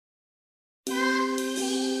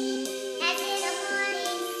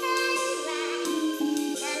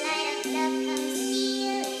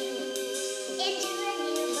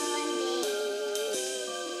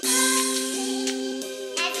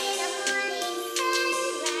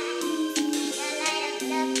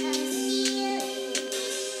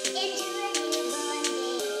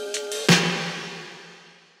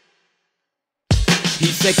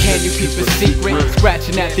said, can you keep a secret?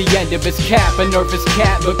 Scratching at the end of his cap, a nervous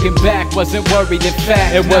cat looking back, wasn't worried in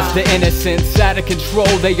fact. It was the innocence, out of control,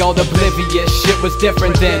 they all oblivious. Shit was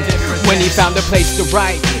different then, when he found a place to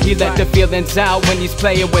write. He let the feelings out when he's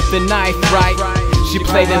playing with the knife, right? She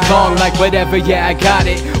played it long like whatever, yeah I got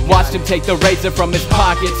it. Watched him take the razor from his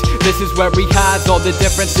pockets. This is where he hides all the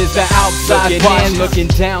differences, the outside looking in, looking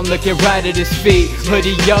down, looking right at his feet.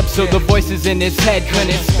 Hoodie up so the voices in his head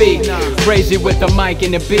couldn't speak. Crazy with the mic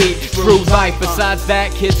and the beat, true life. Besides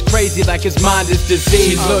that, kid's crazy like his mind is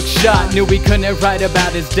diseased. He looked shot, knew he couldn't write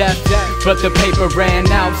about his death, but the paper ran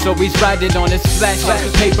out, so he's writing on his flesh.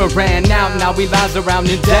 Paper ran out, now he lies around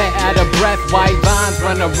in debt, out of breath, white lines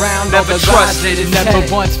run around. Never trusted, never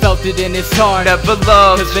once felt it in his heart. Never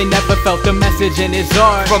loved, cause they never felt the message in his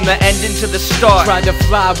art. From the ending to the start, tried to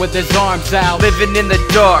fly with his arms out, living in the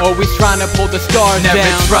dark, always trying to pull the stars never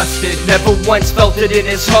down. Never trusted, never once felt it in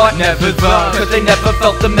his heart. Never loved, cause they never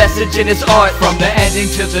felt the message in his art. From the ending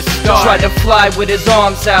to the start, tried to fly with his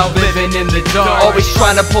arms out, living in the dark, always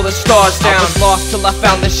trying to pull the stars down. I was lost till I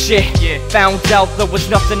found the shit, found out there was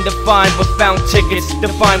nothing to find, but found tickets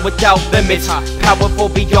defined without limits. Powerful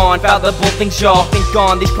beyond, valuable things y'all think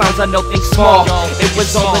gone. These clowns I know think small. It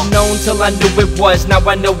was all unknown till I knew it was. Now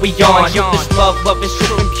I know we on. You this love is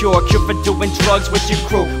true and pure. Cure for doing drugs with your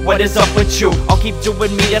crew. What is up with you? I'll keep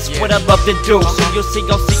doing me, that's what I love to do. So you'll see,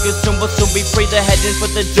 I'll see you soon. We'll soon be free, the heading for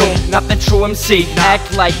the doom. Not the true MC.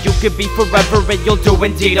 Act like you could be forever and you'll do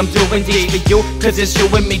indeed. I'm doing deeds for you, cause it's you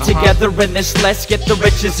and me together in this. Let's get the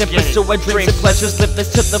riches and pursue our dreams and pleasures. Live this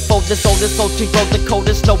to the fullest, oldest, old to roll the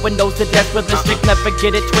coldest. No one knows the death realistic. Never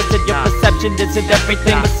get it twisted. Your perception isn't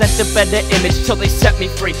everything, but sent a better image till they set me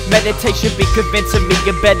free. Meditation be convincing me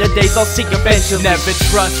in better days I'll see eventually. Never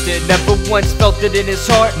trusted, never once felt it in his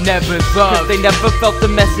heart. Never loved, cause they never felt the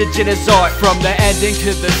message in his art. From the ending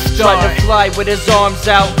to the start, tried to fly with his arms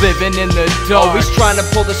out, living in the dark, always trying to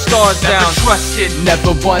pull the stars down. Never trusted,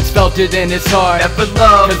 never once felt it in his heart. Never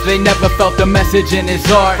loved, cause they never felt the message in his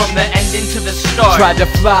art. From the ending to the start, tried to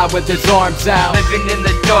fly with his arms out, living in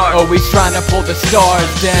the dark, always trying to pull the stars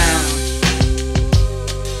down.